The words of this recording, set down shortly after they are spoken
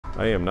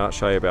I am not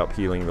shy about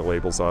peeling the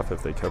labels off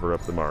if they cover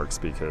up the marks,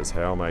 because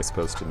how am I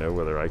supposed to know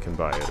whether I can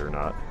buy it or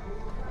not?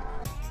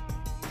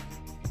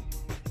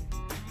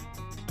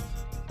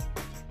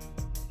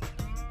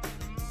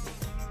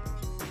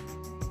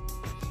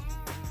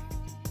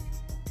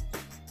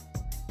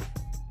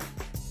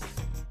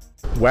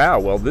 Wow,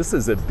 well, this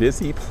is a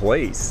busy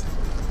place.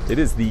 It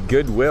is the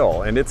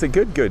Goodwill, and it's a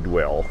good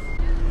Goodwill.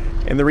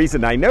 And the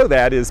reason I know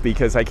that is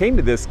because I came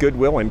to this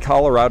Goodwill in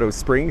Colorado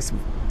Springs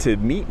to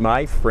meet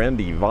my friend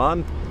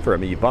Yvonne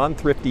from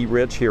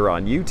ThriftyRich here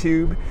on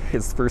YouTube.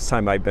 It's the first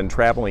time I've been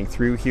traveling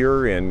through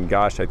here in,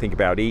 gosh, I think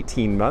about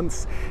 18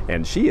 months,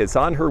 and she is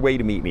on her way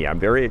to meet me. I'm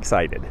very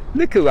excited.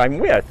 Look who I'm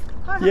with.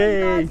 Hi,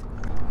 yay!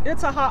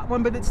 It's a hot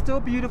one, but it's still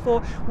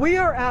beautiful. We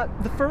are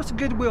at the first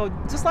Goodwill.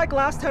 Just like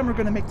last time, we're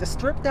going to make the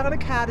stripped down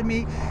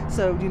academy,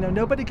 so you know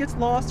nobody gets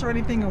lost or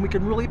anything, and we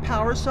can really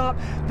power shop.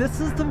 This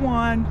is the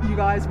one, you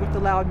guys, with the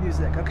loud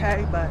music,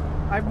 okay? But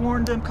I've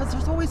warned them because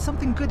there's always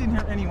something good in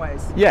here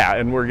anyways. Yeah,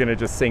 and we're gonna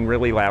just sing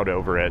really loud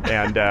over it.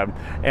 And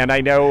and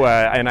I know,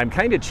 and I'm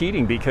kind of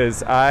cheating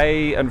because I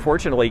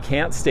unfortunately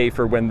can't stay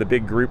for when the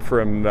big group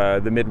from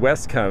the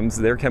Midwest comes.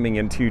 They're coming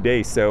in 2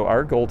 days. So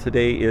our goal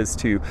today is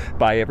to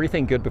buy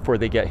everything good before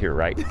they get here,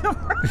 right?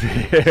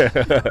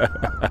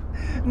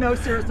 No,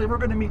 seriously, we're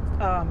gonna meet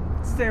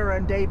Sarah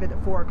and David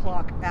at 4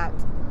 o'clock at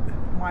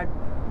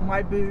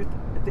my booth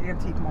at the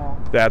Antique Mall.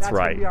 That's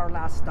right. Gonna be our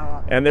last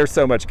stop. And there's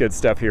so much good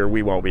stuff here,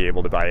 we won't be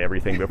able to buy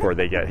everything before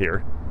they get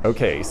here.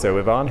 Okay, so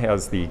Yvonne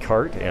has the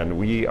cart and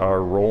we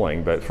are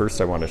rolling, but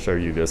first I want to show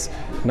you this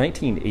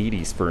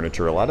 1980s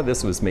furniture. A lot of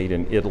this was made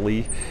in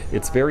Italy.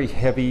 It's very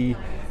heavy,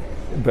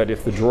 but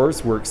if the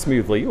drawers work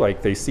smoothly,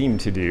 like they seem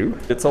to do,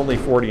 it's only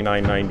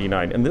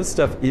 $49.99. And this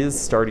stuff is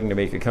starting to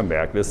make a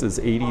comeback. This is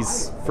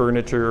 80s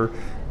furniture.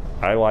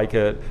 I like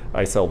it.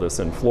 I sell this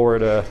in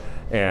Florida.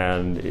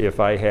 And if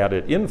I had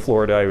it in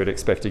Florida, I would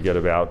expect to get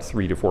about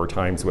 3 to 4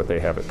 times what they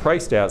have it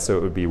priced at, so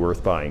it would be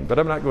worth buying. But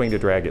I'm not going to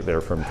drag it there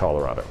from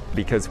Colorado.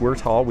 Because we're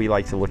tall, we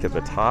like to look at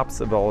the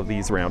tops of all of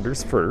these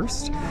rounders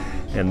first,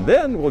 and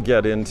then we'll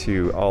get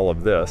into all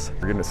of this.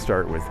 We're gonna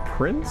start with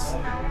prints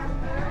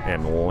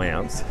and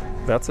lamps.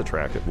 That's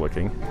attractive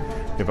looking.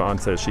 Yvonne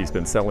says she's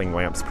been selling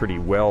lamps pretty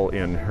well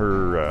in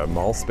her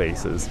mall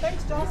spaces.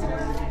 Thanks,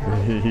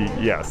 Jocelyn.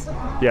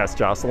 Yes,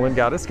 Jocelyn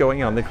got us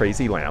going on the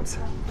crazy lamps.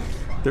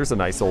 There's a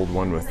nice old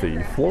one with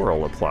the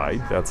floral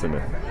applied. That's an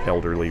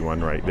elderly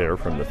one right there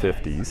from the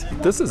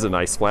 50s. This is a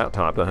nice flat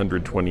top.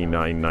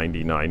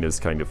 $129.99 is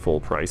kind of full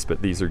price,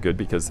 but these are good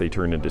because they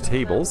turn into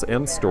tables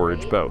and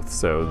storage both.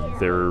 So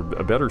they're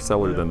a better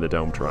seller than the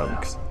dome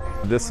trunks.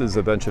 This is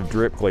a bunch of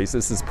drip glaze.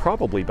 This is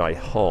probably by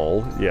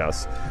Hull,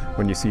 yes.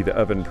 When you see the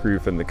oven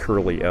proof and the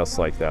curly S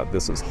like that,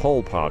 this is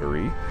Hull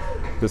pottery.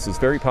 This is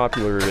very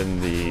popular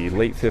in the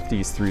late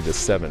 50s through the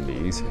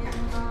 70s.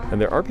 And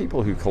there are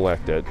people who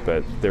collect it,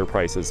 but their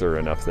prices are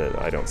enough that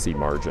I don't see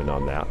margin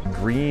on that.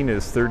 Green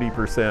is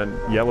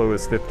 30%, yellow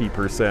is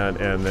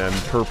 50%, and then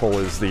purple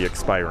is the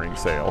expiring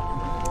sale.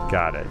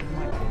 Got it.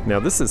 Now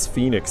this is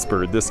Phoenix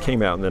Bird. This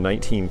came out in the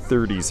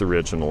 1930s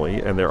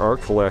originally, and there are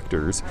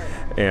collectors,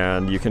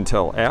 and you can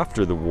tell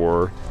after the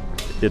war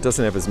it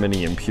doesn't have as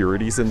many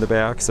impurities in the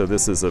back, so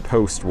this is a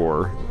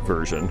post-war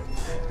version.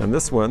 And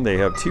this one they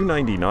have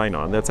 $2.99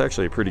 on. That's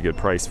actually a pretty good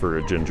price for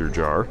a ginger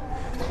jar.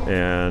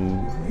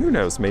 And who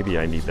knows, maybe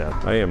I need that.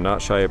 I am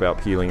not shy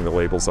about peeling the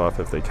labels off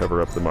if they cover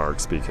up the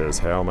marks, because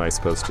how am I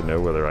supposed to know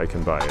whether I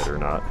can buy it or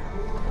not?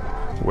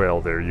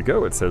 Well, there you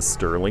go. It says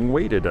sterling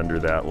weighted under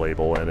that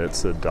label, and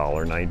it's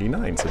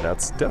 $1.99, so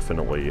that's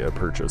definitely a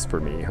purchase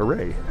for me.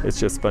 Hooray. It's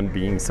just fun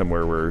being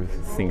somewhere where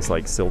things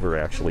like silver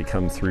actually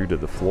come through to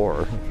the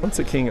floor. Once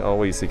a king,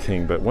 always a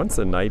king, but once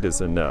a knight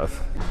is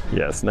enough.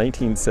 Yes,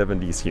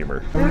 1970s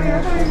humor.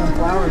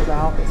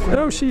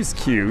 Oh, she's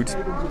cute.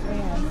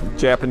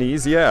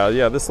 Japanese, yeah,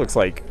 this looks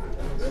like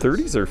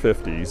 30s or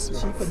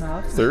 50s? Cheap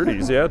enough.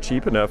 30s, yeah,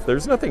 cheap enough.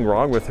 There's nothing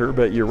wrong with her,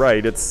 but you're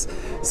right. It's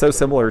so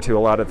similar to a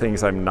lot of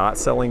things I'm not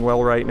selling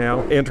well right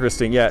now.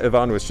 Interesting, yeah,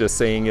 Yvonne was just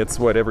saying it's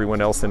what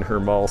everyone else in her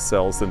mall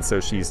sells, and so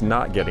she's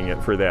not getting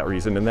it for that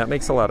reason, and that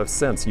makes a lot of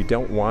sense. You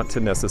don't want to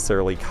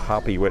necessarily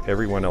copy what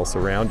everyone else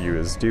around you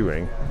is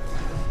doing.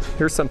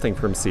 Here's something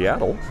from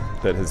Seattle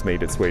that has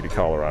made its way to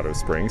Colorado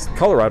Springs.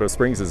 Colorado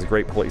Springs is a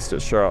great place to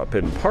shop,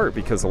 in part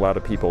because a lot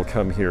of people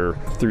come here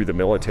through the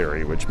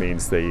military, which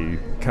means they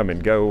come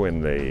and go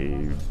and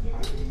they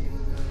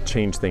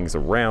change things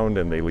around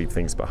and they leave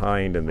things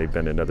behind, and they've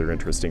been in other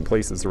interesting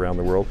places around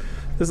the world.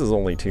 This is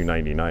only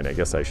 $2.99. I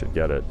guess I should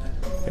get it.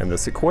 And the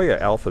Sequoia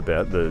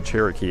alphabet, the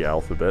Cherokee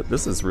alphabet,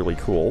 this is really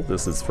cool.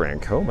 This is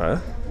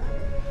Francoma.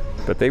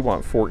 But they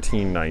want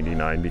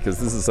 $14.99 because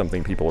this is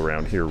something people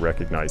around here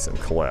recognize and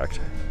collect.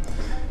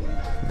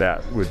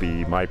 That would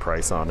be my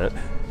price on it.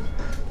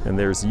 And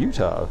there's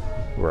Utah,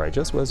 where I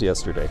just was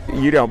yesterday.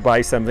 You don't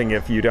buy something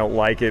if you don't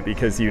like it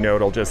because you know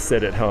it'll just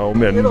sit at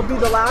home and... It'll be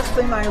the last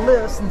thing I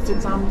list, and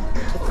since I'm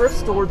a thrift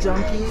store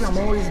junkie, I'm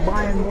always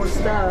buying more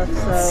stuff,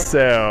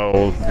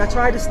 so I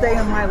try to stay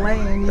in my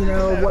lane, you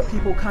know, what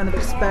people kind of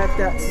expect,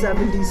 that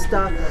 70s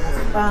stuff.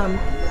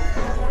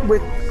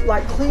 With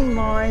like clean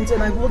lines,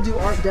 and I will do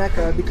Art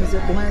Deco because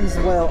it blends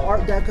well.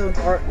 Art Deco and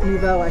Art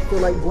Nouveau, I feel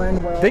like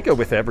blend well. They go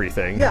with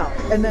everything. Yeah,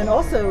 and then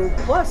also,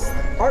 plus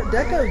Art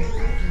Deco,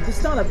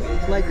 it's not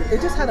like,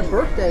 it just had a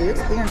birthday. It's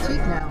antique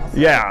now. So.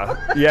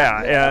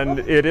 Yeah, and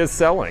it is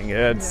selling.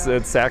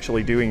 It's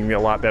actually doing a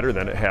lot better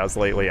than it has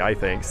lately, I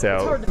think. So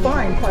it's hard to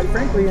find, quite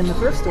frankly, in the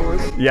thrift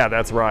stores. Yeah,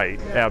 that's right.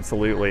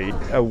 Absolutely.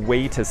 A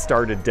way to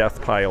start a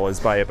death pile is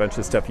buy a bunch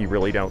of stuff you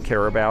really don't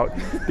care about,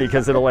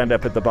 because it'll end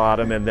up at the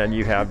bottom, and then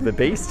you have the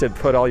base to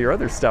put all your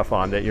other stuff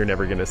on that you're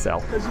never going to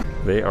sell.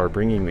 They are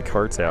bringing the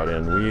carts out,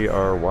 and we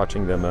are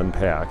watching them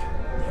unpack.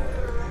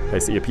 I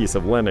see a piece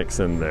of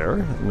Lenox in there.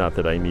 Not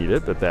that I need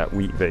it, but that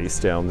wheat vase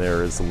down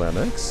there is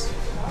Lenox.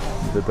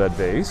 The bed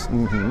vase.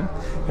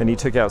 And he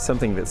took out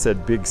something that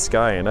said Big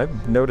Sky, and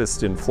I've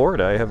noticed in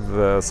Florida I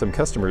have some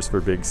customers for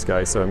Big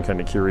Sky, so I'm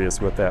kind of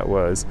curious what that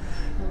was.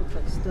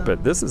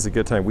 But this is a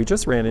good time. We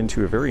just ran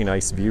into a very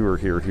nice viewer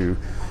here who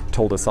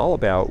told us all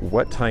about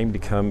what time to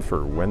come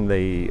for when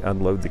they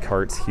unload the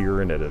carts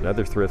here and at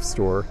another thrift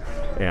store.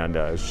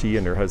 And she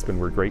and her husband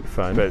were great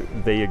fun, but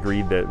they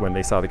agreed that when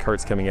they saw the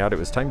carts coming out, it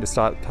was time to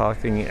stop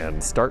talking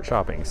and start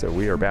shopping. So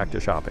we are back to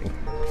shopping.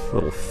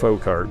 Little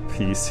folk art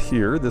piece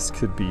here. This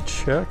could be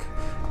Czech.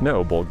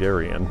 No,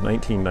 Bulgarian,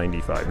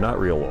 1995, not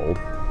real old.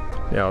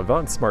 Now,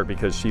 Yvonne's smart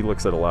because she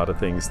looks at a lot of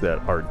things that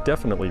are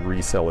definitely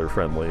reseller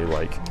friendly,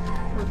 like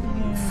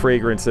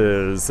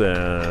fragrances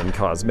and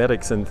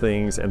cosmetics and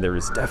things, and there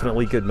is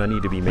definitely good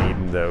money to be made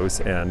in those,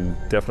 and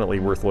definitely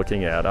worth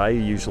looking at. I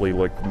usually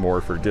look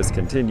more for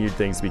discontinued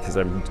things because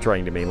I'm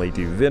trying to mainly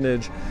do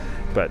vintage,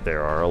 but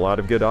there are a lot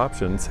of good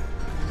options.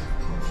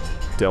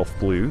 Delft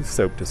Blue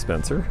soap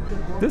dispenser.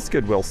 This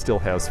Goodwill still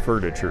has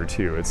furniture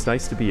too. It's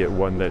nice to be at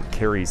one that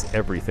carries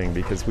everything,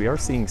 because we are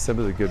seeing some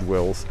of the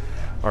Goodwills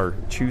are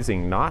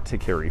choosing not to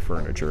carry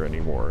furniture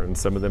anymore, and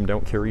some of them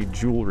don't carry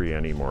jewelry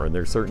anymore, and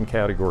there's certain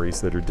categories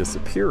that are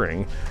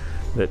disappearing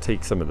that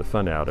take some of the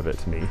fun out of it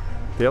to me.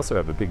 They also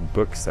have a big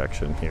book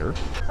section here.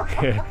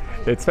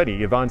 It's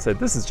funny, Yvonne said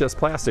this is just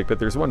plastic, but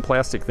there's one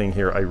plastic thing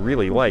here I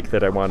really like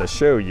that I want to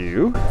show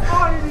you. Oh,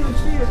 I didn't even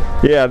see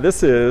it. Yeah,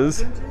 this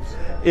is...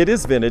 It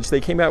is vintage.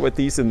 They came out with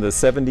these in the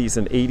 70s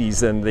and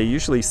 80s, and they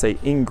usually say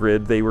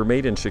Ingrid. They were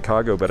made in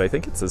Chicago, but I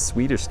think it's a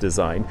Swedish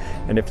design.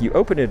 And if you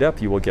open it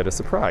up, you will get a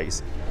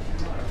surprise.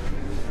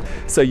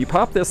 So you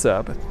pop this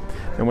up,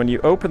 and when you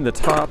open the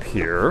top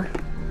here,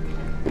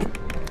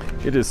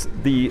 it is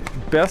the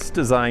best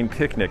designed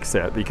picnic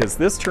set, because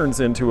this turns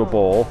into a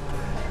bowl.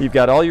 You've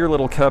got all your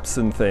little cups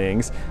and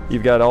things.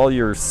 You've got all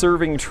your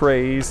serving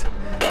trays,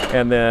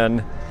 and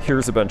then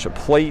here's a bunch of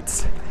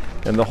plates,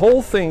 and the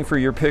whole thing for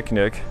your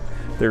picnic.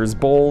 There's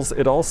bowls.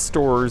 It all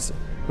stores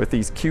with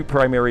these cute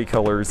primary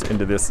colors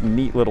into this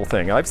neat little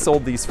thing. I've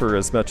sold these for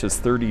as much as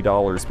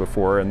 $30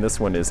 before, and this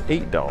one is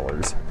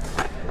 $8.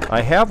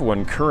 I have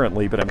one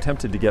currently, but I'm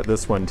tempted to get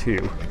this one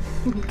too,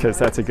 because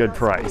that's a good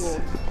price.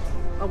 Cool.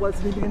 I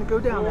wasn't even going to go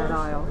down that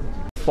aisle.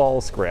 Fall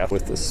scrap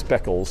with the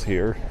speckles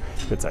here.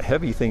 It's a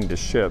heavy thing to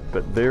ship,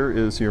 but there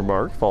is your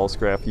mark, Fall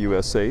Scrap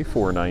USA,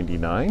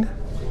 $4.99.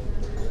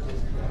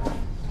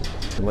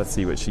 And let's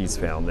see what she's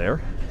found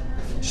there.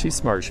 She's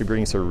smart. She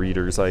brings her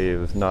readers. I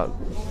have not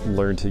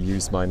learned to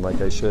use mine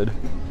like I should.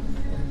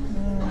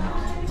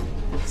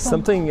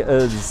 Something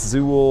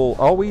Azul,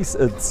 Always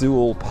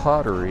Azul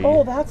pottery.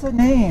 Oh, that's a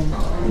name.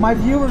 My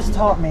viewers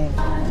taught me.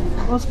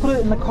 Let's put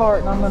it in the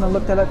cart, and I'm going to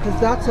look that up, because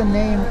that's a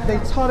name. They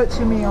taught it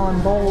to me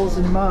on bowls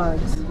and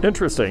mugs.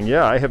 Interesting.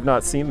 Yeah, I have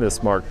not seen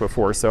this mark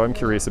before, so I'm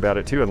curious about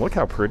it too. And look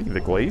how pretty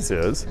the glaze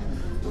is.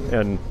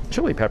 And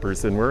chili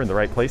peppers, and we're in the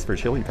right place for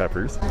chili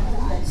peppers.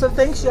 So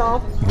thanks, y'all,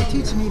 for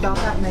teaching me about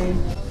that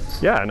name.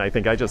 Yeah, and I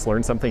think I just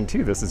learned something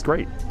too. This is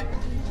great.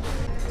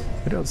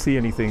 I don't see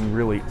anything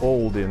really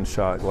old in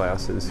shot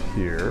glasses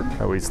here.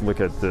 I always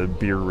look at the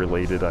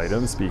beer-related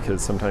items,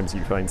 because sometimes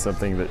you find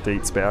something that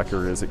dates back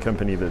or is a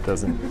company that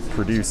doesn't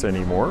produce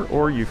anymore,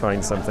 or you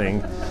find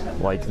something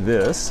like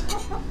this,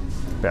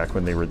 back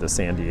when they were the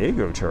San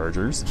Diego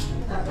Chargers.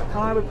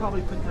 I would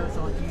probably put those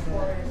on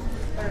eBay.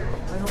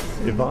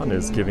 Yvonne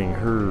is giving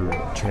her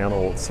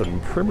channel some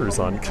primers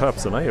on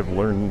cups, and I have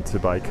learned to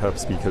buy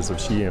cups because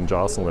of she and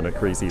Jocelyn, a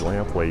crazy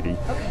lamp lady.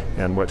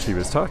 And what she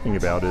was talking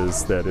about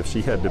is that if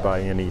she had to buy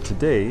any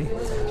today,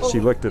 she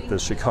looked at the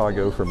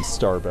Chicago from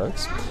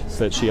Starbucks,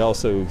 but she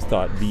also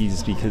thought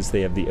these, because they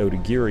have the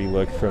Otagiri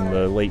look from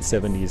the late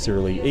 70s,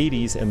 early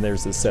 80s, and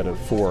there's a set of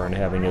 4, and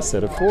having a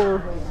set of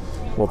 4,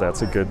 well,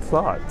 that's a good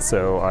thought.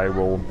 So I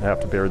will have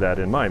to bear that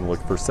in mind,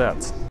 look for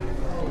sets.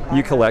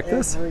 You collect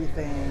this?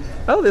 Everything.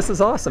 Oh, this is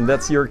awesome.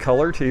 That's your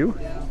color too?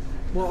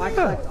 Well, I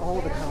collect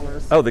all the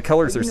colors. Oh, the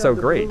colors are so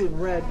the great. Blue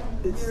and red,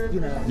 it's,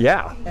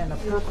 Yeah. And the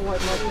purple, I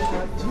love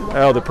that.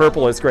 Oh, the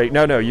purple is great.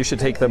 No, you should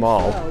take them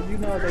all. Oh, you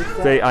know they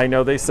sell. I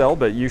know they sell,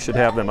 but you should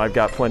have them. I've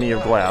got plenty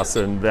of glass,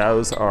 and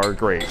those are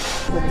great.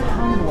 The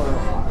tumbler,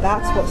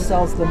 that's what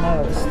sells the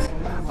most.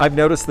 I've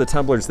noticed the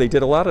tumblers. They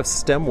did a lot of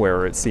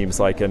stemware, it seems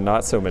like, and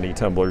not so many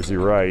tumblers.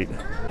 You're right.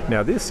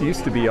 Now, this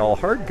used to be all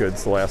hard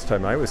goods the last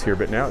time I was here,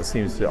 but now it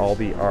seems to all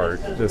be art.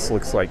 This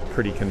looks like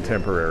pretty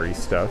contemporary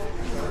stuff.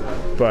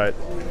 But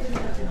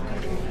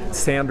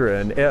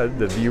Sandra and Ed,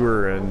 the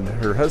viewer and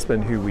her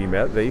husband who we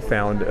met, they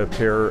found a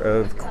pair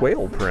of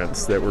quail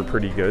prints that were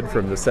pretty good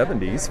from the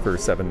 70s for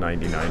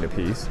 $7.99 a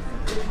piece.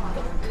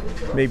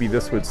 Maybe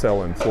this would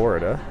sell in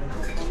Florida,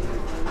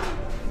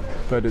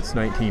 but it's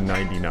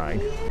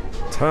 $19.99.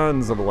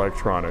 Tons of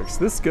electronics.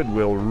 This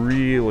Goodwill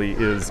really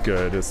is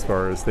good as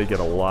far as they get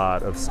a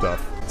lot of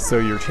stuff. So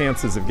your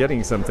chances of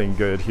getting something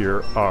good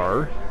here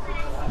are,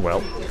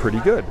 well, pretty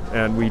good.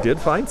 And we did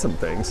find some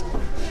things.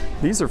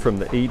 These are from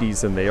the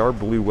 80s and they are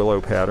blue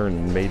willow pattern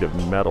and made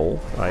of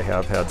metal. I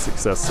have had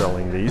success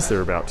selling these.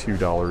 They're about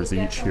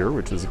 $2 each here,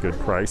 which is a good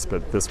price,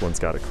 but this one's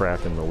got a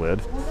crack in the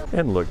lid.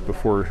 And look,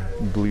 before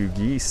blue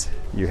geese,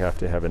 you have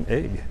to have an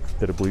egg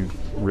that a blue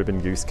ribbon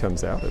goose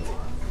comes out of.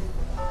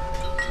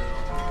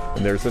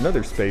 And there's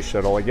another space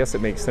shuttle. I guess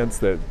it makes sense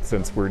that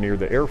since we're near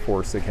the Air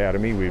Force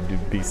Academy,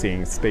 we'd be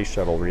seeing space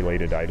shuttle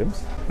related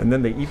items. And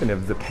then they even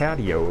have the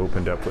patio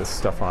opened up with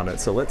stuff on it.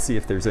 So let's see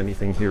if there's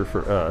anything here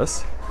for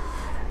us.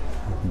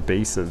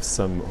 Base of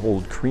some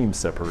old cream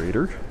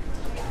separator.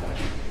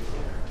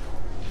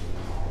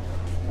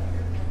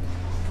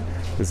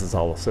 This is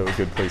also a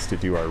good place to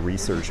do our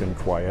research in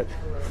quiet.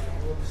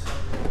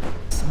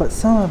 But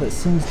some of it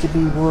seems to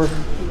be worth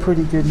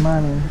pretty good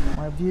money.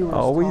 My viewers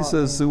Always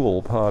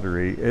Azul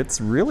pottery. It's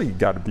really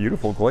got a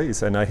beautiful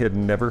glaze, and I had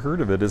never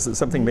heard of it. Is it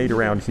something made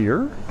around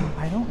here?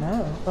 I don't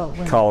know. Oh,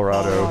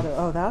 Colorado.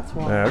 Oh, that's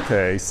why.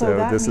 Okay,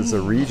 so this is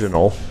a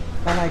regional.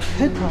 And I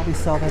could probably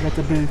sell that at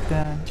the booth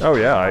then. Oh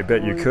yeah, I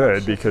bet you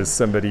could, because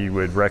somebody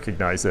would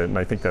recognize it, and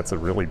I think that's a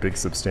really big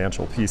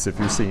substantial piece. If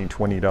you're seeing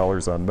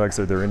 $20 on mugs,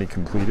 are there any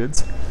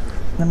completeds?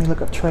 Let me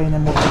look up tray and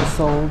then we'll go to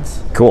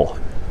solds. Cool.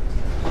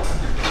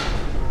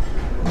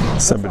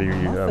 Somebody,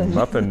 a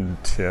muffin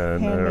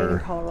tin. Handmade in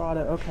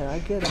Colorado. Okay, I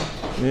get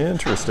it.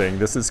 Interesting.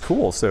 This is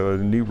cool. So a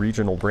new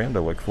regional brand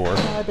to look for.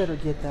 Yeah, I better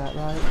get that,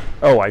 right?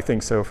 Oh, I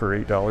think so for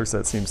 $8.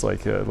 That seems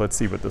like, let's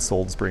see what the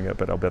solds bring up,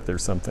 but I'll bet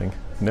there's something.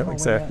 No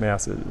exact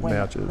matches.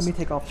 Let me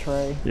take off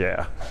tray.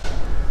 Yeah.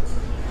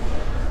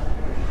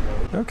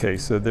 Okay,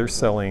 so they're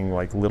selling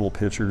like little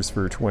pitchers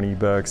for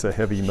 $20, a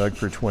heavy mug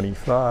for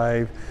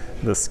 $25,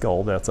 the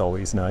skull, that's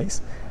always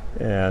nice.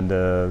 And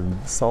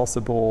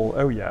salsa bowl,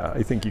 oh yeah,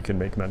 I think you can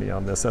make money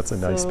on this. That's a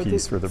nice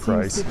piece for the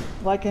price.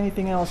 Like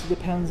anything else, it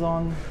depends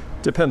on...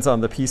 Depends on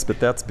the piece, but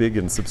that's big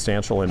and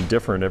substantial and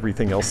different.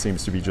 Everything else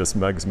seems to be just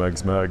mugs,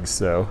 mugs, mugs,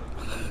 so...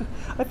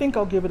 I think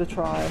I'll give it a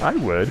try. I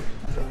would.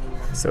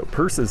 So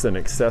purses and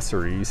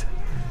accessories.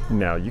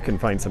 Now you can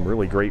find some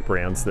really great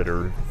brands that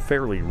are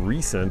fairly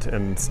recent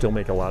and still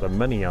make a lot of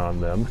money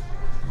on them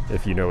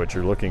if you know what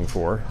you're looking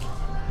for.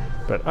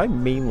 But I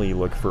mainly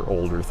look for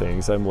older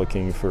things. I'm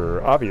looking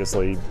for,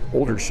 obviously,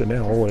 older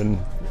Chanel and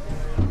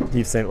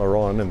Yves Saint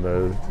Laurent, and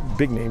the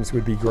big names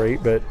would be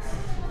great, but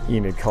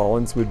Enid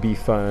Collins would be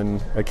fun,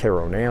 a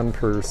Caronan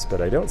purse,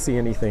 but I don't see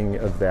anything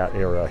of that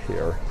era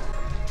here.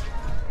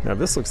 Now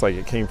this looks like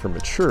it came from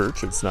a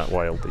church. It's not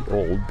wildly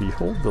old.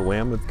 Behold the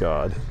Lamb of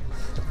God.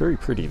 Very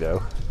pretty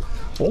though.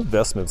 Old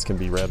vestments can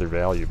be rather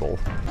valuable.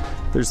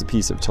 There's a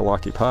piece of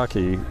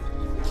Talakipaki,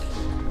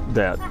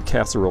 that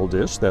casserole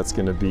dish. That's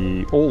going to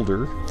be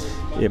older.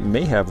 It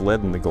may have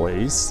lead in the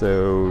glaze,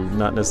 so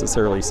not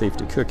necessarily safe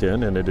to cook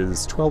in, and it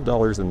is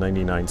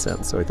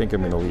 $12.99, so I think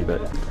I'm going to leave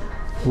it.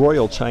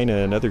 Royal China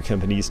and other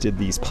companies did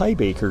these pie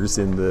bakers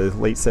in the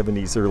late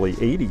 70s, early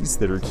 80s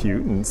that are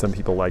cute, and some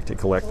people like to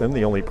collect them.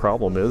 The only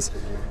problem is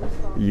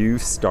you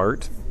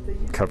start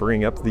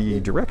covering up the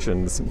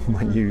directions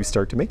when you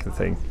start to make the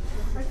thing.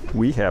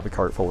 We have a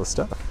cart full of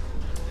stuff.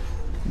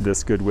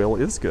 This Goodwill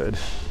is good.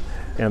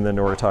 And the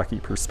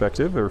Noritake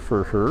Perspective are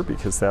for her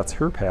because that's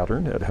her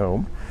pattern at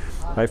home.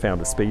 I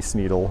found a Space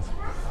Needle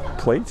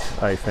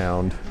plate. I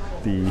found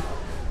the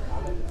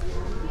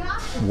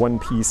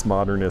one-piece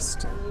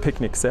modernist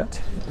picnic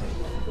set.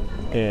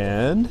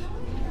 And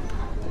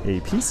a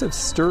piece of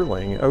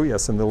sterling. Oh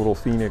yes, and the little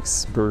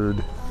phoenix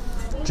bird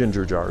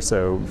ginger jar.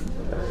 So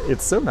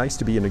it's so nice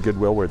to be in a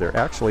Goodwill where there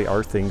actually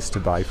are things to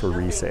buy for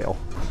resale.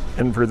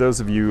 And for those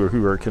of you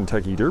who are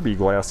Kentucky Derby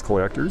glass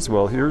collectors,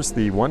 well, here's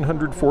the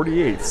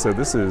 148th. So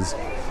this is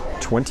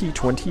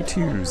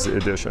 2022's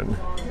edition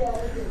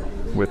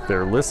with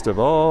their list of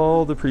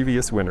all the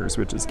previous winners,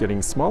 which is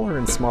getting smaller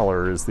and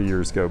smaller as the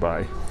years go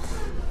by.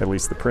 At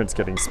least the print's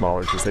getting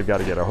smaller because they've got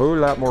to get a whole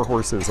lot more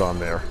horses on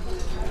there.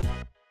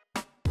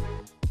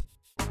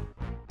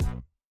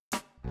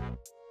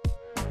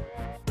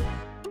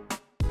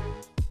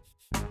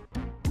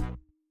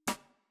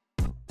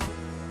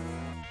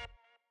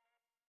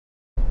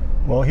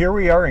 Well, here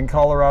we are in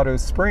Colorado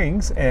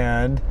Springs,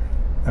 and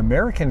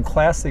American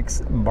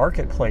Classics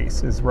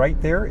Marketplace is right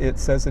there. It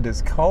says it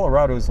is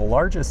Colorado's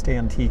largest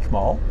antique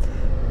mall.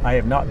 I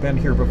have not been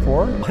here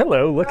before.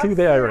 Hello, look who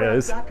there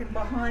is.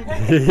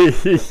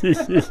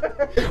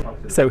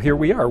 So here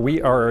we are.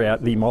 We are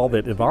at the mall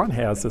that Yvonne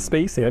has a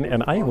space in,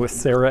 and I am with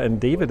Sarah and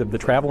David of the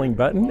Traveling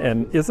Button.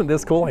 And isn't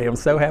this cool? I am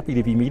so happy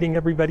to be meeting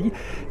everybody,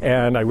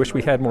 and I wish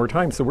we had more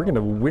time, so we're going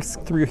to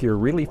whisk through here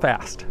really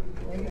fast.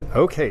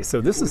 Okay,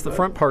 so this is the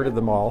front part of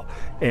the mall,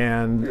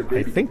 and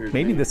I think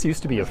maybe this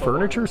used to be a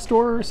furniture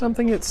store or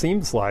something. It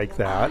seems like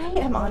that. I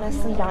am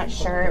honestly not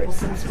sure.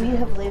 Since we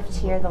have lived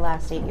here the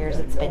last 8 years,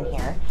 it's been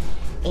here.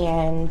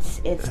 And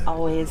it's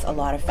always a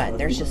lot of fun.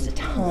 There's just a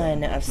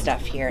ton of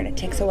stuff here, and it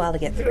takes a while to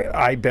get through.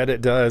 I bet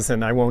it does,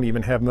 and I won't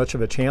even have much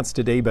of a chance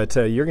today, but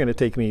you're going to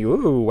take me,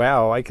 ooh,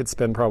 wow, I could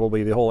spend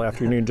probably the whole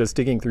afternoon just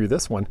digging through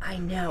this one. I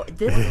know.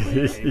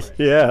 This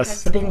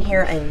yes. has been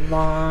here a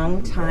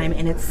long time,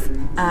 and it's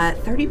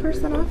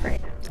 30% off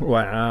right now.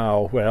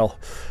 Wow, well,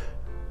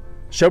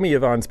 show me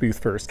Yvonne's booth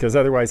first, because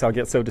otherwise I'll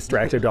get so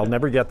distracted I'll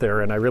never get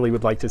there, and I really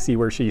would like to see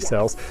where she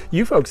sells.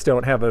 You folks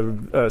don't have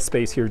a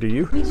space here, do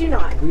you? We do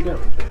not. We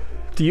don't.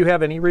 Do you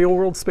have any real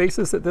world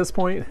spaces at this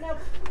point? Nope.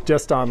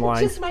 Just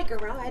online? Just my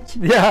garage.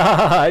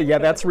 Yeah, yeah,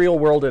 that's real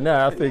world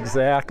enough,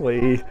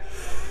 exactly.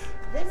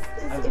 This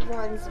is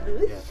Yvonne's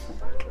booth.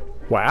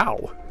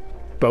 Wow.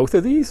 Both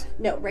of these?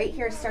 No, right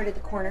here started the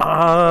corner.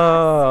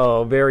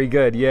 Oh, very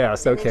good,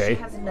 yes, And then okay.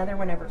 she has another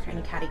one over kind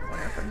of catty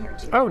corner from here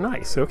too. Oh,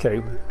 nice,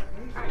 okay.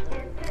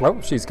 Oh,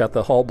 she's got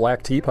the Hall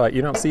black teapot.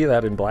 You don't see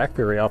that in black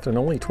very often.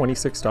 Only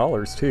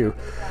 $26 too.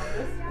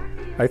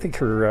 I think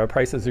her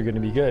prices are going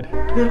to be good.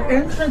 The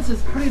entrance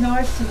is pretty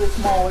nice to this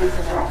mall, isn't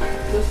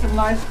it? There's some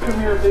nice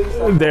premier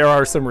booths. There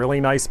are some really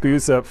nice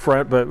booths up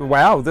front, but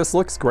wow, this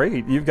looks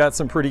great. You've got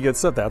some pretty good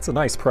stuff. That's a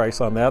nice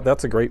price on that.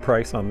 That's a great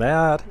price on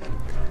that.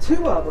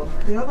 2 of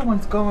them. The other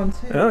one's gone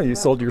too. Oh, you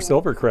sold your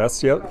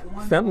Silvercrest.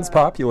 Yep. Fenton's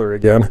popular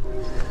again.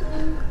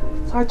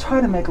 So I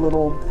try to make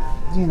little,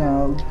 you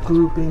know,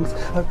 groupings.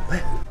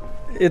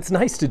 It's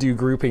nice to do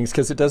groupings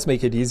because it does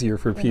make it easier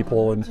for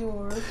people. And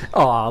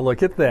aw,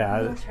 look at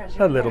that.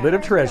 A little bit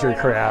of treasure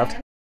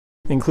craft,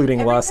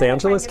 including Los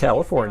Angeles,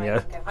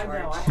 California. I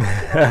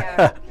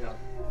know.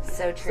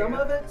 So true. Some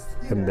of it's,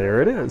 And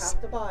there it is.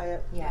 have to buy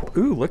it. Yeah.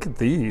 Ooh, look at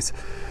these.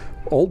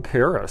 Old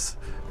Paris.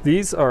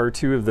 These are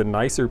 2 of the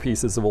nicer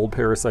pieces of Old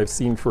Paris I've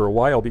seen for a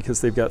while because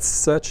they've got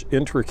such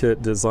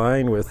intricate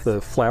design with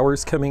the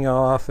flowers coming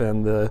off,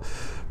 and the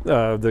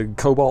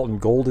cobalt and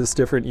gold is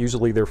different.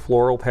 Usually they're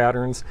floral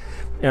patterns.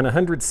 And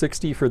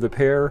 $160 for the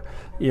pair.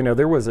 You know,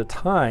 there was a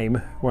time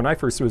when I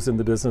first was in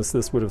the business,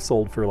 this would have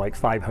sold for like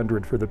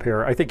 $500 for the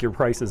pair. I think your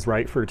price is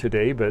right for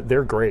today, but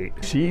they're great.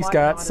 She's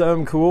got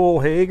some cool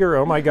Hager.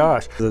 Oh my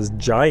gosh. This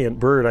giant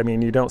bird. I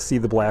mean, you don't see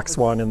the black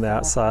swan in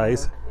that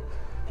size.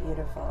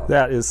 Beautiful.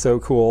 That is so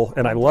cool.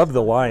 And I love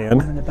the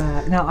lion. In the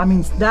back. Now, I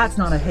mean, that's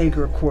not a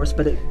Hager, of course,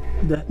 but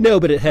No,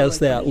 but it has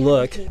that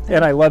look.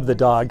 And I love the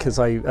dog because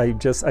I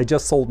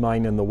just sold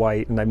mine in the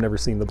white, and I've never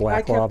seen the I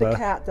black kept lava. the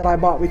cat that I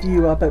bought with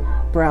you up at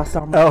Brass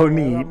on. Oh,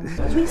 neat.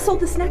 We sold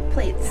the snack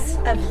plates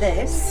of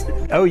this.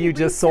 Oh, you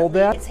just sold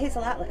that? It's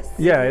Hazel Atlas.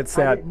 Yeah, it's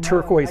I that didn't know. I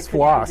turquoise couldn't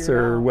floss figure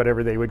it or out.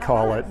 whatever they would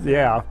call it.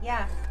 Yeah.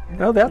 Yeah.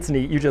 Oh, that's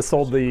neat. You just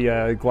sold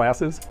the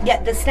glasses?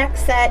 Yeah, the snack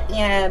set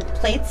and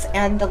plates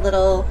and the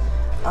little,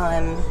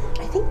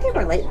 I think they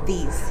were like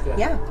these.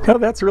 Yeah. Oh,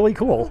 that's really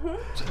cool.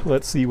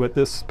 Let's see what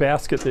this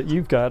basket that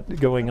you've got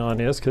going on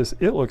is, because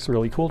it looks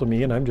really cool to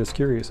me, and I'm just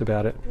curious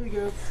about it. There you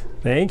go.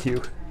 Thank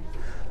you.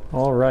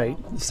 All right,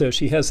 so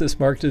she has this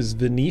marked as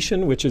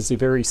Venetian, which is a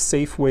very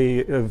safe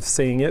way of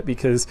saying it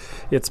because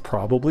it's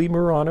probably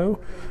Murano,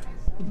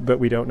 but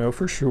we don't know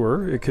for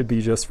sure. It could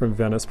be just from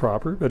Venice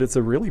proper, but it's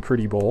a really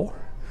pretty bowl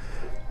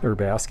or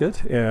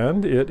basket,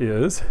 and it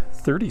is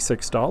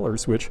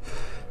 $36, which,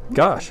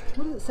 gosh,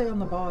 What does it say on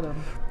the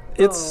bottom?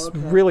 it's okay.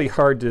 really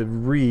hard to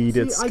read.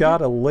 It's I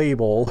got a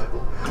label,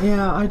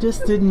 Yeah, I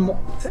just didn't,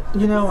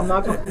 you know, I'm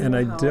not going to. and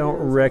I don't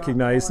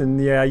recognize, and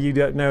yeah, you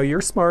don't know.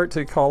 You're smart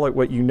to call it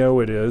what you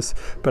know it is,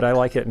 but I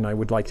like it, and I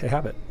would like to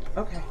have it.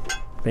 Okay.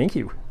 Thank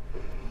you.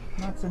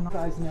 That's enough,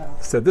 guys know.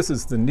 So this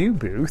is the new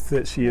booth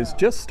that she is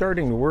just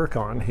starting to work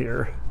on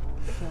here.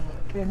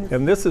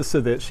 And this is so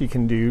that she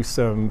can do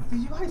some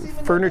You guys even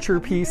know furniture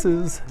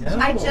pieces.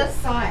 I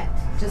just saw it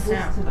just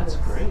now. That's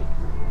great.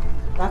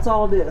 That's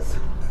all it is.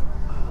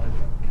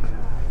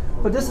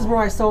 But this is where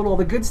I sold all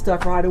the good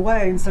stuff right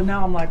away, and so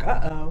now I'm like,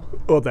 uh-oh.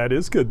 Oh, that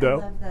is good though.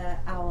 Love the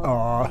owl.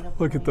 Aw,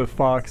 look at the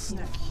fox. Isn't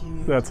that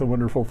cute? That's a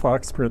wonderful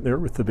fox print there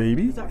with the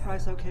baby. Is that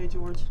price okay,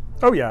 George?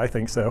 Oh yeah, I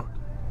think so.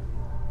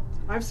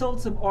 I've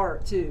sold some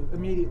art too,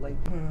 immediately.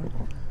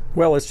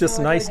 Well, it's just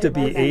Oh, I nice to love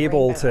be that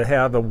able rainbow. to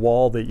have a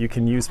wall that you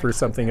can use for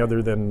something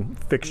other than Real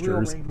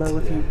fixtures. rainbow,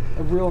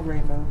 a real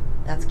rainbow.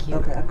 That's cute.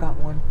 Okay, I've got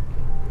one.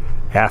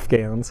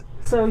 Afghans.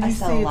 So you I see,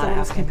 sell a it's lot of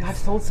always Africans. I've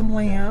sold some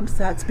lamps.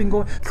 That's been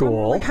going. So I'm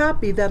Cool. really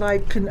happy that I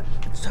can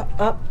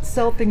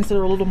sell things that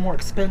are a little more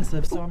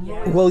expensive. So I'm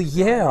really Well,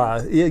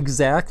 yeah,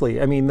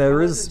 exactly. I mean,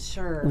 there is wasn't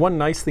sure. one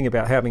nice thing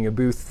about having a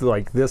booth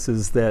like this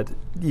is that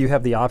you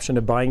have the option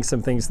of buying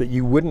some things that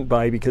you wouldn't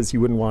buy because you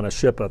wouldn't want to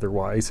ship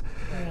otherwise.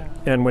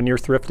 And when you're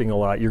thrifting a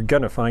lot, you're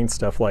gonna find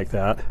stuff like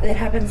that. It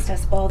happens to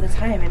us all the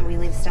time, and we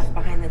leave stuff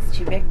behind that's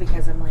too big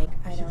because I'm like,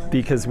 I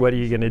because what are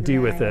you going to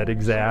do with it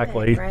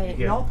exactly? Right.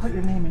 You all put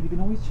your name in. You can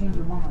always change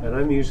your mind. And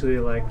I'm usually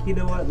like, you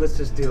know what? Let's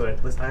just do it.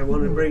 I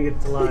want to bring it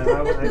to life.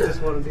 I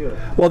just want to do it.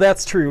 Well,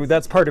 that's true.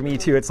 That's part of me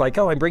too. It's like,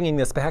 oh, I'm bringing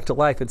this back to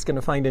life. It's going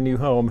to find a new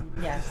home.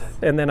 Yes.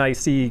 And then I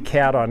see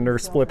Kat on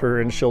Nurse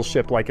Flipper, and she'll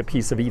ship like a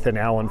piece of Ethan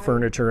Allen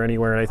furniture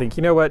anywhere, and I think,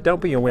 you know what?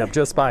 Don't be a wimp.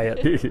 Just buy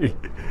it.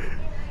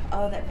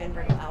 Oh, that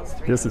Vinberg allows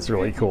 3. This is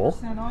really cool.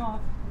 50% off.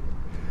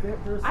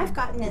 I've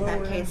gotten in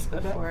that case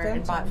before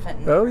and bought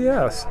Fenton. Oh,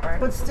 yes.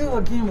 But still,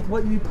 again, with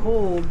what you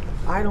pulled,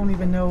 I don't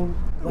even know.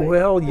 Like,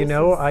 Well, you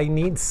know, I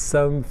need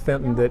some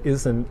Fenton that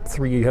isn't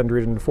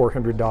 $300 and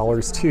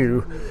 $400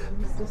 too.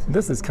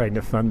 This is kind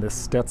of fun, this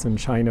Stetson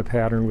China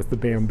pattern with the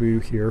bamboo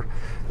here.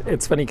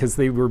 It's funny because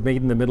they were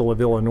made in the middle of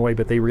Illinois,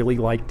 but they really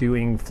like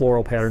doing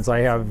floral patterns.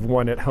 I have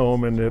one at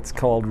home, and it's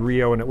called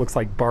Rio, and it looks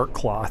like bark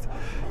cloth.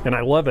 And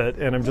I love it,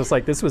 and I'm just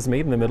like, this was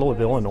made in the middle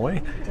of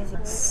Illinois.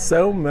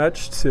 So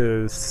much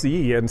to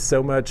see and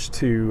so much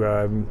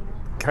to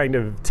kind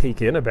of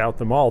take in about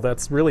them all.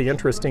 That's really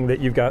interesting that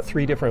you've got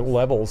 3 different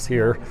levels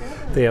here.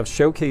 They have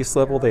showcase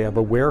level, they have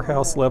a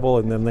warehouse level,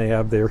 and then they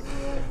have their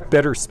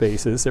better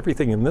spaces.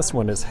 Everything in this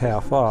one is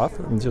half off.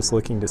 I'm just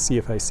looking to see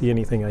if I see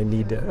anything I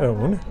need to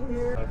own.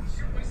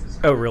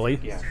 Oh, really?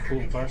 Yeah,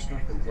 cool bar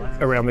stuff and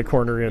glass. Around the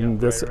corner in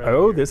this. right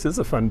Oh, this is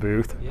a fun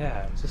booth.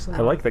 Yeah, it's just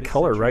I like the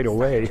color right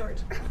away.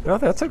 Oh,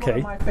 that's One okay.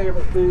 of my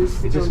favorite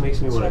booths. It just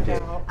makes me want to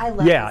dig. I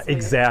love Yeah, this booth.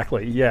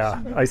 exactly.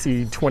 Yeah, I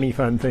see 20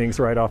 fun things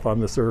right off on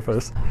the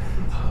surface.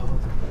 Oh,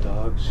 the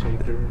dog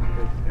shaker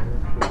right there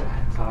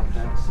with the top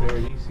hat.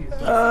 Sarah, you see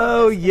that?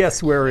 Oh,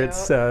 yes, where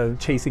it's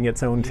chasing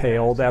its own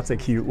tail. That's a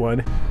cute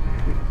one.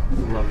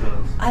 Love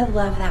those. I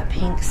love that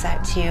pink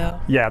set too.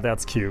 Yeah,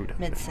 that's cute.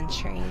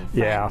 Mid-century.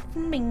 Yeah.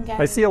 Bingo.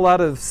 I see a lot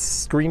of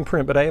screen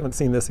print, but I haven't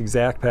seen this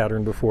exact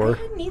pattern before. I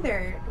hadn't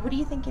either. What do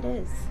you think it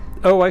is?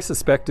 Oh, I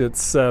suspect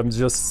it's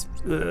just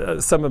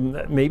some of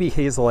them, maybe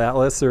Hazel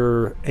Atlas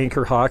or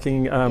Anchor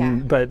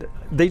Hawking, but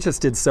they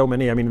just did so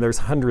many. I mean, there's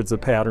hundreds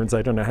of patterns.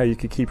 I don't know how you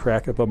could keep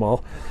track of them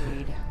all.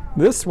 Agreed.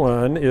 This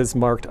one is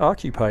marked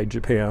Occupied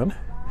Japan,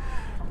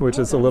 which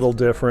is a little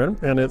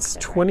different, and it's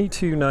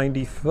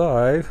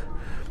 $22.95.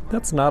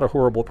 That's not a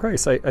horrible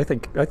price. I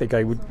think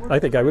I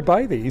would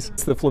buy these.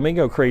 The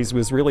flamingo craze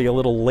was really a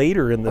little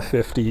later in the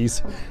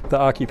 50s. The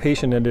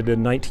occupation ended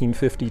in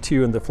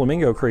 1952, and the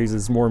flamingo craze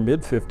is more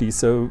mid-50s.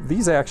 So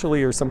these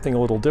actually are something a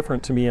little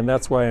different to me, and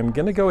that's why I'm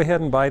going to go ahead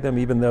and buy them,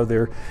 even though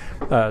they're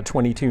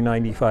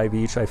 $22.95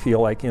 each. I feel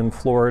like in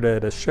Florida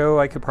at a show,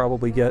 I could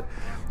probably get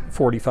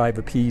 45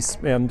 a piece,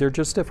 and they're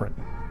just different.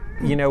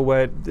 You know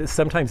what,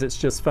 sometimes it's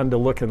just fun to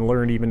look and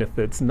learn, even if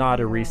it's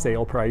not a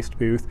resale priced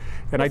booth.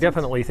 And I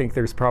definitely think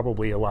there's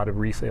probably a lot of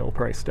resale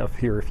price stuff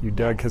here if you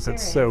dug, because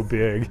it's so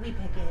big. We pick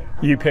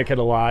it. You pick it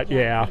a lot,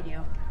 yeah. We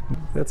do.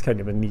 That's kind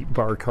of a neat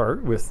bar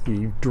cart with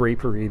the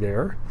drapery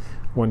there.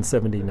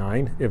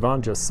 $179.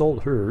 Yvonne just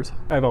sold hers.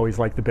 I've always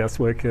liked the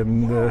Bestwick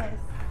and the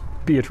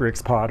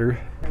Beatrix Potter.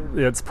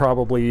 It's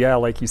probably, yeah,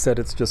 like you said,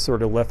 it's just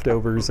sort of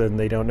leftovers and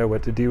they don't know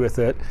what to do with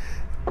it.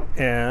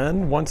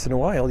 And once in a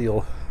while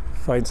you'll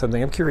find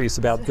something. I'm curious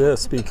about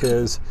this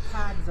because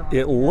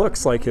it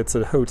looks like it's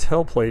a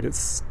hotel plate.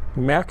 It's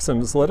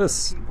Maxim's. Let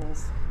us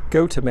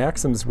go to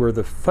Maxim's where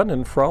the fun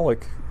and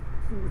frolic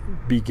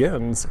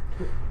begins.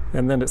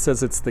 And then it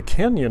says it's the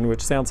Kenyon,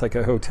 which sounds like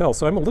a hotel.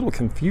 So I'm a little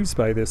confused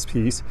by this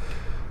piece,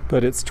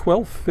 but it's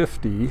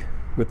 $12.50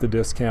 with the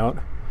discount.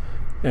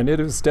 And it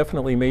is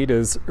definitely made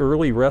as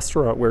early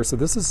restaurant wear. So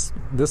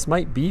this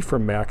might be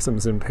from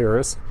Maxim's in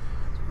Paris.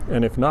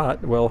 And if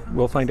not, well,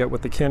 we'll find out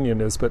what the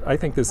Kenyon is. But I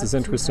think this is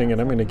interesting, and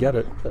I'm going to get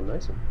it. That's a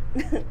nice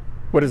one.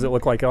 What does it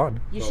look like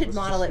on? You should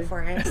model it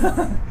for us. It's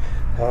a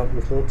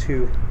little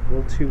too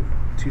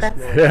small.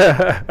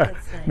 That's nice.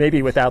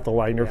 Maybe without the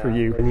liner for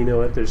you. And you know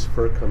what? There's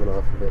fur coming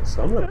off of it,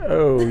 so I'm gonna.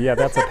 Oh, yeah,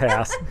 that's a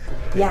pass.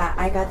 Yeah,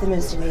 I got the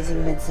most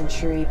amazing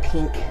mid-century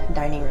pink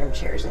dining room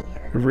chairs in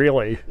here.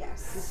 Really?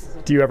 Yes.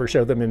 Do you ever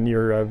show them in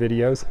your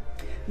videos?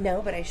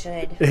 No, but I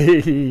should.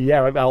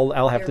 Yeah,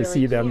 I'll have They're to really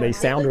see them. cute. They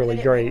sound look really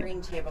good at my great.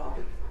 green table.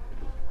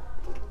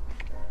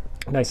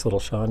 Nice little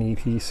Shawnee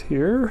piece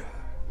here.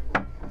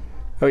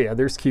 Oh yeah,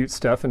 there's cute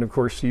stuff, and of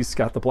course she's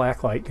got the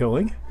black light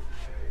going.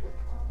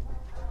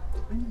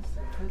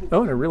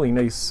 Oh, and a really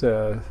nice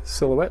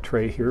silhouette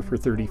tray here for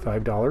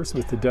 $35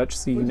 with the Dutch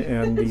scene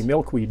and the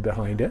milkweed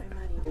behind it.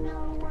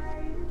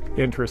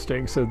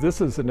 Interesting. So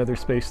this is another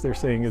space they're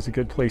saying is a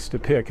good place to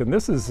pick, and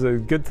this is a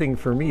good thing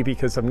for me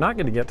because I'm not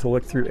going to get to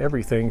look through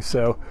everything.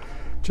 So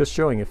just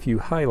showing a few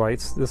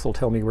highlights. This will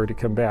tell me where to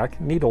come back.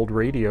 Neat old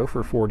radio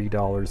for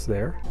 $40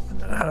 there.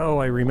 Oh,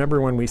 I remember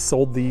when we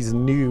sold these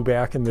new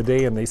back in the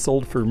day, and they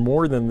sold for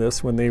more than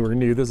this when they were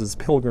new. This is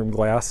Pilgrim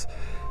glass,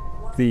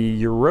 the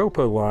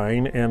Europa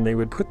line, and they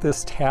would put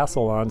this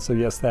tassel on. So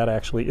yes, that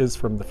actually is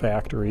from the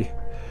factory.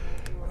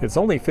 It's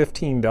only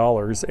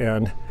 $15,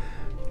 and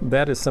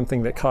that is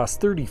something that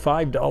cost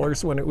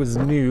 $35 when it was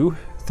new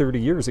 30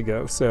 years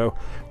ago. So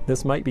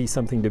this might be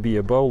something to be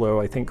a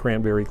bolo. I think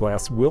cranberry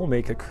glass will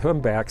make a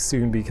comeback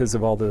soon because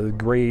of all the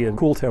gray and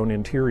cool tone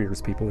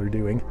interiors people are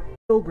doing.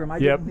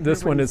 Pilgrim. Yep,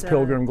 this one is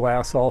Pilgrim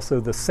glass, also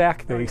the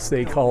sack base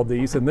they called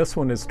these, and this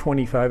one is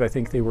 25. I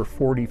think they were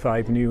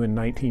 45 new in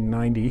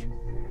 1990.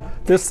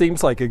 This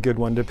seems like a good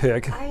one to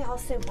pick. I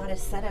also bought a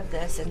set of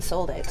this and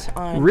sold it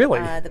on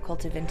the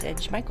Cult of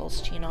Vintage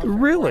Michael's channel.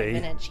 Really?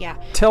 Vintage, yeah.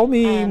 Tell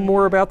me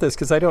more about this,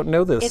 because I don't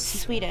know this.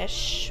 It's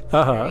Swedish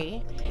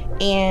pottery.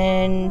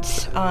 And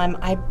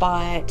I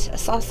bought a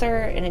saucer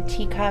and a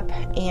teacup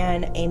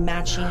and a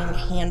matching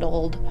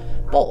handled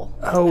bowl.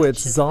 Oh,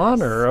 it's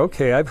Zonner.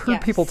 Okay, I've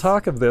heard people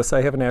talk of this.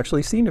 I haven't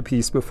actually seen a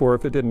piece before.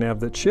 If it didn't have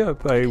the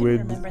chip, I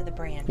would remember the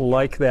brand.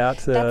 Like that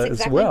That's exactly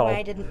as well. why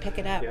I didn't pick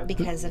it up,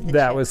 because of the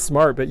That chip. was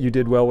smart, but you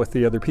did well with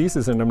the other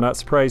pieces, and I'm not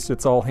surprised.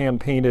 It's all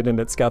hand painted and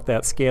it's got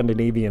that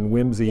Scandinavian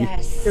whimsy.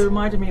 Yes. It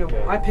reminded me of,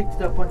 I picked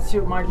it up once too,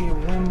 it reminded me of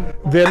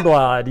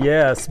Vindblad,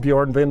 yes,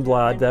 Bjorn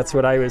Vindblad. That's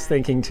what I was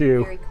thinking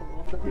too. Very cool.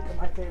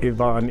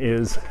 Yvonne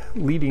is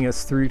leading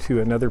us through to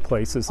another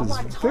place. This is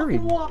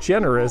very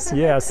generous.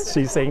 Yes,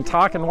 she's saying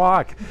talk and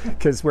walk,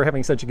 because we're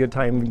having such a good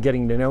time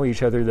getting to know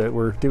each other that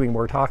we're doing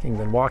more talking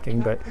than walking,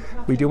 but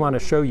we do want to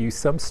show you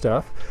some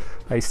stuff.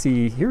 I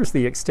see, here's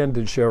the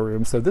extended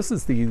showroom. So this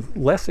is the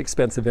less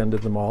expensive end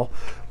of the mall,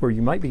 where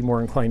you might be more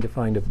inclined to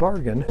find a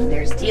bargain.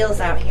 There's deals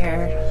out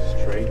here.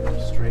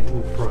 Straight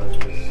in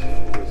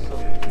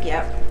front.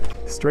 Yep.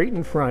 Straight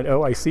in front.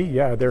 Oh, I see.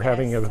 Yeah, they're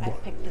having a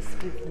I've picked this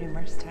booth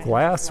numerous times.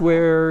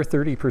 glassware,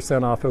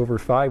 30% off over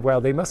 5. Wow,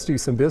 they must do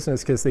some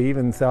business, because they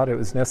even thought it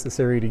was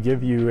necessary to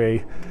give you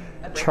a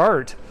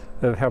chart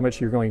of how much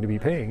you're going to be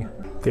paying.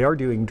 They are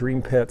doing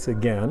Dream Pets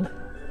again,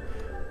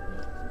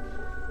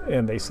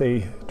 and they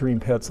say Dream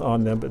Pets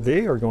on them, but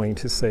they are going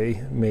to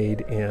say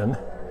made in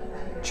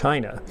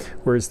China,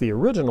 whereas the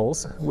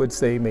originals would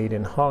say made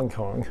in Hong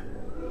Kong.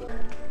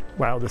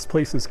 Wow, this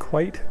place is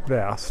quite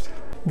vast.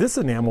 This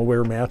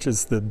enamelware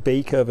matches the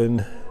bake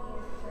oven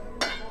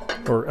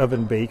or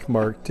oven bake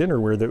marked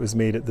dinnerware that was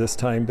made at this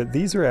time, but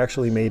these are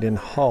actually made in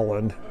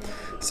Holland.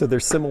 So they're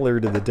similar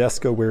to the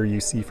Descoware you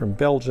see from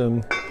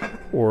Belgium,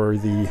 or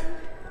the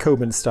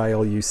Coben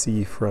style you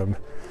see from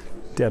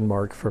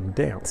Denmark from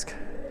Dansk.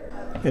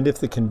 And if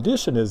the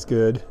condition is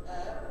good,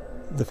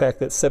 the fact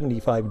that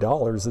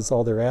 $75 is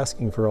all they're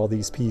asking for all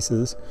these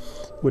pieces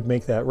would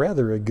make that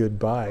rather a good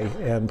buy,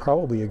 and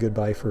probably a good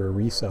buy for a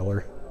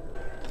reseller.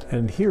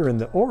 And here in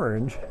the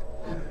orange,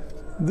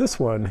 this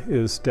one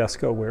is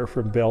Descoware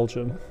from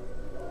Belgium.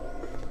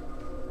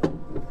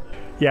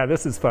 Yeah,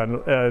 this is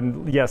fun.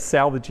 And yes,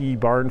 salvagey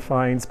barn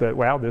finds, but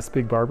wow, this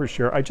big barber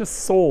chair. I just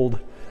sold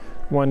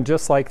one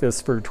just like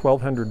this for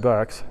 1,200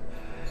 bucks.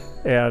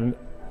 And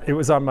it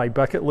was on my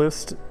bucket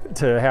list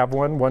to have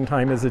one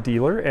time as a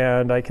dealer,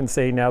 and I can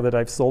say now that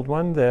I've sold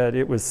one that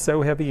it was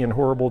so heavy and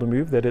horrible to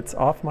move that it's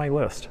off my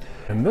list.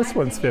 And this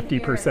one's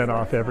 50%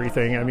 off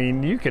everything. I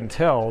mean, you can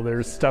tell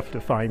there's stuff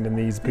to find in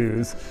these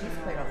booths.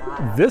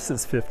 This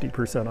is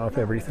 50% off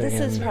everything.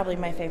 This is probably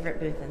my favorite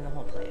booth in the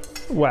whole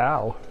place.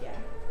 Wow.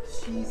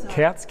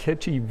 Cat's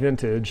Kitschy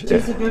Vintage.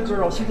 She's a good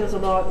girl. She does a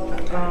lot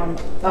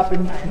up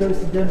and goes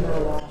to Denver a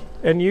lot.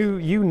 And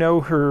you know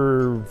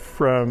her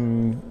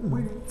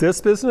from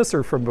this business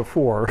or from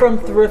before? From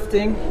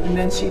thrifting, and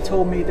then she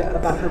told me that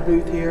about her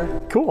booth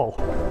here. Cool.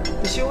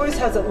 She always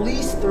has at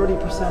least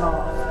 30%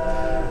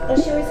 off.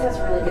 And she always has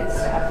really good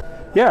stuff.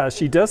 Yeah,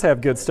 she does have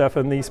good stuff,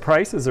 and these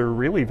prices are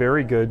really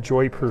very good.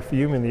 Joy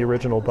perfume in the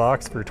original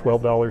box for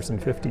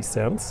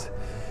 $12.50.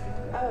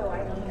 Oh,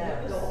 I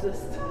love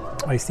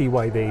those. I see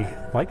why they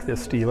like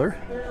this dealer.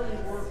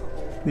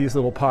 These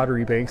little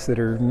pottery banks that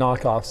are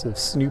knockoffs of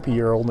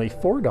Snoopy are only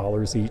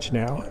 $4 each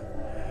now.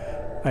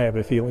 I have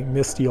a feeling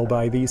Misty will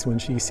buy these when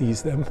she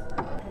sees them.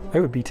 I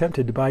would be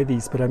tempted to buy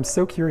these, but I'm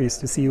so curious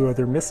to see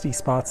whether Misty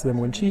spots them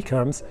when she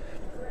comes.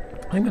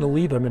 I'm going to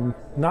leave them and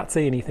not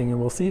say anything, and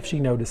we'll see if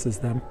she notices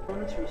them.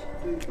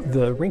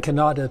 The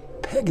Rinconada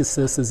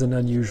Pegasus is an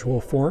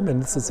unusual form,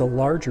 and this is a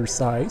larger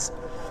size,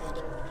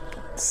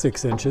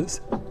 6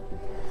 inches.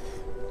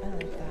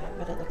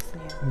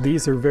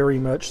 These are very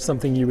much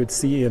something you would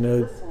see in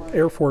an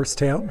Air Force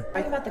town.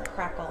 What about the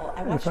crackle?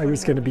 If I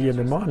was going to be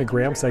into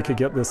monograms, I could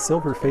get this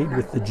silver fade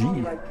with the G.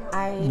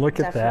 Look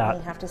at that. I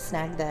definitely have to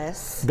snag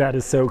this. That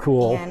is so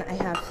cool. And I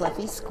have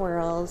fluffy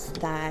squirrels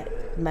that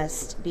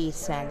must be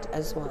snagged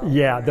as well.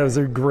 Yeah, those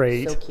are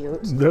great. So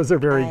cute. Those are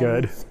very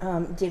good.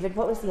 David,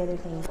 what was the other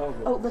thing?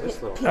 Oh, look at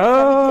pink.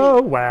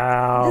 Oh,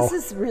 wow.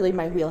 This is really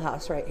my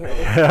wheelhouse right here.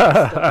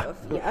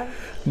 Yeah.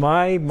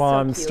 My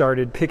mom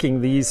started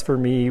picking these for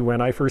me when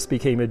I first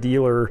became a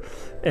dealer,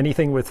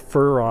 anything with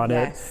fur on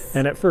it.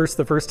 And at first,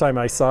 the first time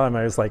I saw them,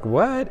 I was like,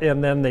 what?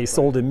 And then they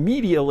sold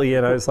immediately,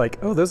 and I was like,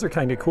 oh, those are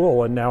kind of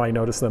cool. And now I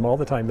notice them all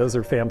the time. Those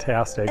are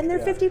fantastic. And they're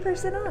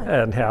 50% off.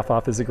 And half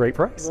off is a great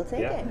price. We'll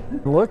take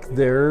it. Look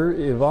there,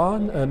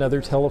 Yvonne,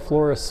 another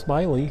Teleflora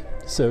smiley.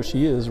 So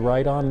she is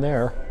right on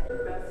there.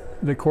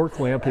 The cork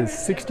lamp is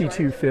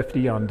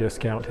 $62.50 on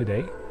discount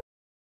today.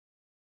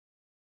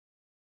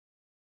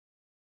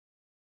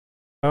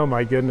 Oh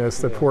my goodness,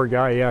 the poor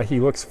guy. Yeah, he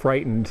looks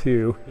frightened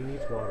too. He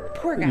needs water.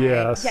 Poor guy.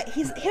 Yes. Yeah,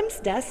 him's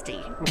dusty.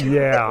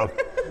 Yeah.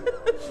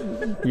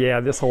 Yeah,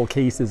 this whole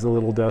case is a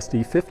little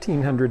dusty.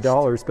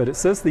 $1,500, but it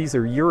says these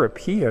are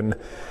European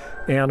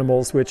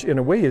animals, which in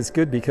a way is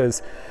good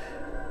because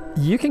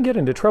you can get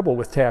into trouble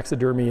with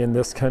taxidermy in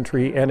this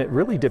country, and it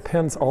really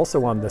depends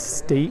also on the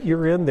state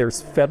you're in.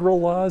 There's federal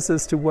laws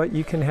as to what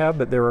you can have,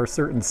 but there are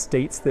certain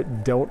states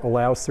that don't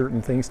allow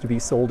certain things to be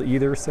sold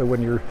either. So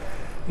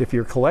if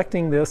you're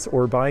collecting this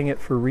or buying it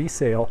for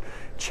resale,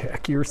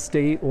 check your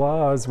state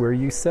laws where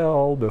you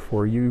sell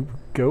before you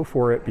go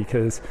for it,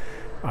 because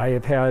I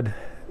have had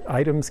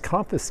items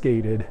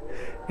confiscated,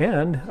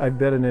 and I've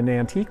been in an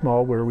antique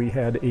mall where we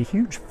had a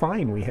huge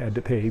fine we had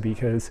to pay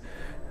because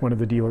one of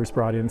the dealers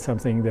brought in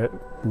something that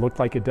looked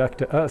like a duck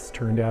to us.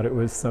 Turned out it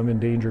was some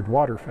endangered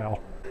waterfowl.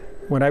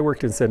 When I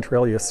worked in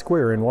Centralia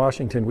Square in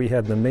Washington, we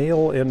had the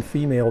male and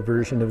female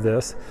version of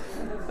this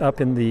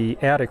up in the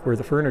attic where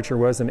the furniture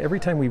was, and every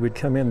time we would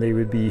come in, they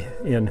would be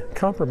in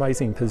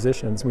compromising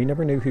positions. We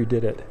never knew who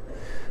did it,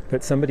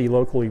 but somebody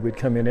locally would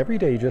come in every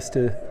day just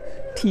to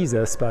tease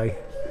us by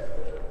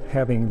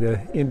having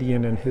the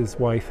Indian and his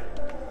wife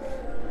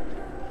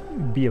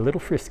be a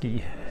little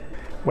frisky.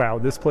 Wow,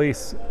 this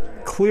place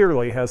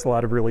clearly has a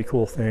lot of really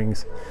cool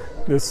things.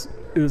 This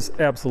is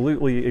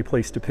absolutely a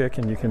place to pick,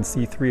 and you can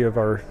see 3 of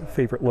our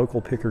favorite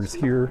local pickers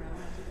here.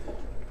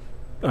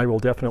 I will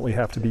definitely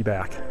have to be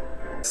back.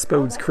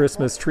 Spode's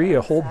Christmas tree,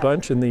 a whole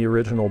bunch in the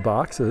original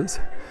boxes.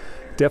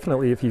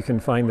 Definitely, if you can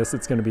find this,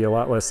 it's going to be a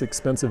lot less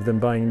expensive than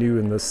buying new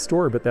in the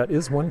store, but that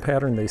is one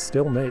pattern they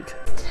still make.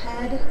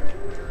 Ted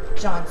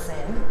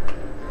Johnson,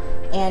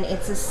 and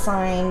it's a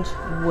signed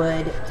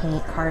wood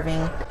paint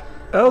carving.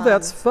 Oh,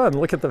 that's fun.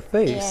 Look at the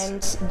face.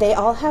 And they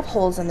all have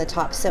holes in the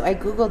top. So I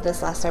Googled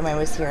this last time I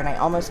was here and I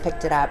almost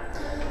picked it up.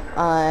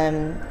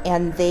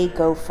 And they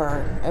go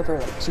for over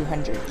like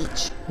 $200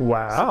 each.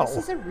 Wow. So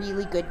this is a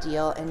really good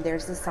deal, and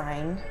there's the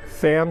sign.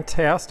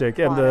 Fantastic.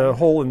 And the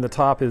hole in the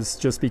top is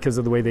just because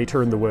of the way they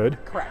turn the wood.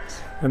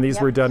 Correct. And these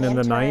were done in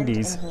the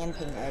 90s. And hand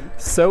painted.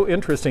 So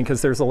interesting,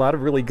 because there's a lot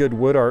of really good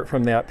wood art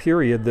from that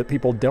period that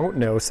people don't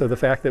know. So the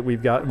fact that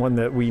we've got one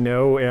that we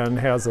know and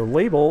has a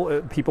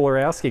label, people are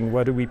asking,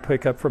 what do we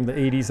pick up from the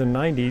 80s and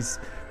 90s?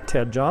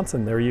 Ted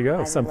Johnson, there you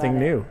go, something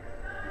new.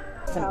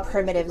 Some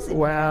primitives.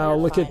 Wow,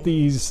 look at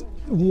these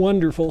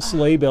wonderful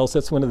sleigh bells.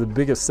 That's one of the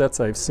biggest sets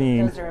I've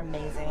seen. Those are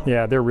amazing.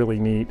 Yeah, they're really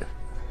neat.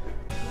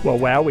 Well,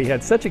 wow, we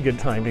had such a good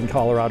time in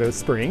Colorado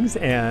Springs,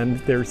 and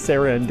there's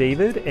Sarah and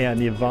David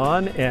and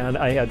Yvonne, and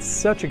I had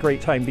such a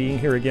great time being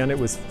here again. It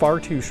was far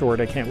too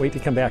short. I can't wait to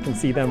come back and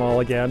see them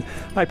all again.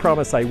 I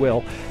promise I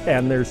will.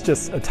 And there's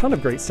just a ton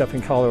of great stuff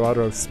in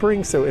Colorado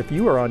Springs, so if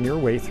you are on your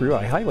way through,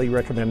 I highly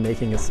recommend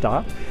making a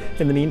stop.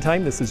 In the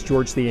meantime, this is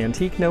George the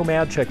Antique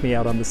Nomad. Check me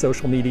out on the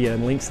social media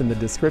and links in the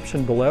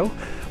description below.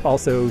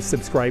 Also,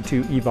 subscribe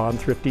to Yvonne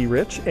Thrifty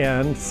Rich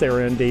and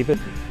Sarah and David,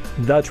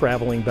 the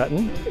traveling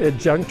button.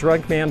 Junk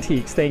Drunk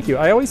Mantiques, thank you.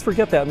 I always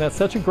forget that, and that's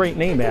such a great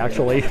name,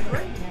 actually.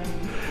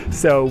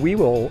 So we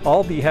will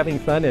all be having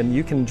fun, and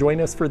you can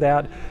join us for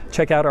that.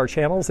 Check out our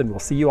channels, and we'll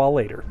see you all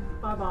later.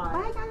 Bye-bye.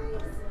 Bye,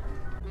 guys.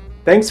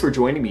 Thanks for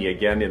joining me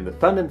again in the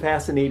fun and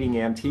fascinating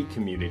antique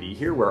community,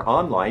 here where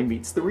online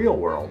meets the real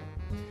world.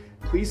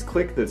 Please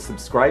click the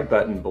subscribe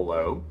button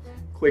below.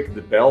 Click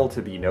the bell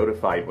to be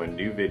notified when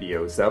new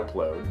videos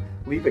upload.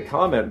 Leave a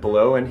comment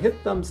below and hit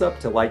thumbs up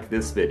to like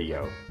this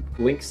video.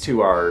 Links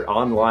to our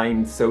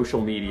online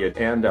social media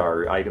and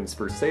our items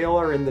for sale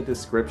are in the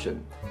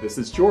description. This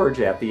is George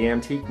at the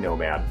Antique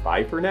Nomad.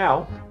 Bye for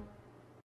now.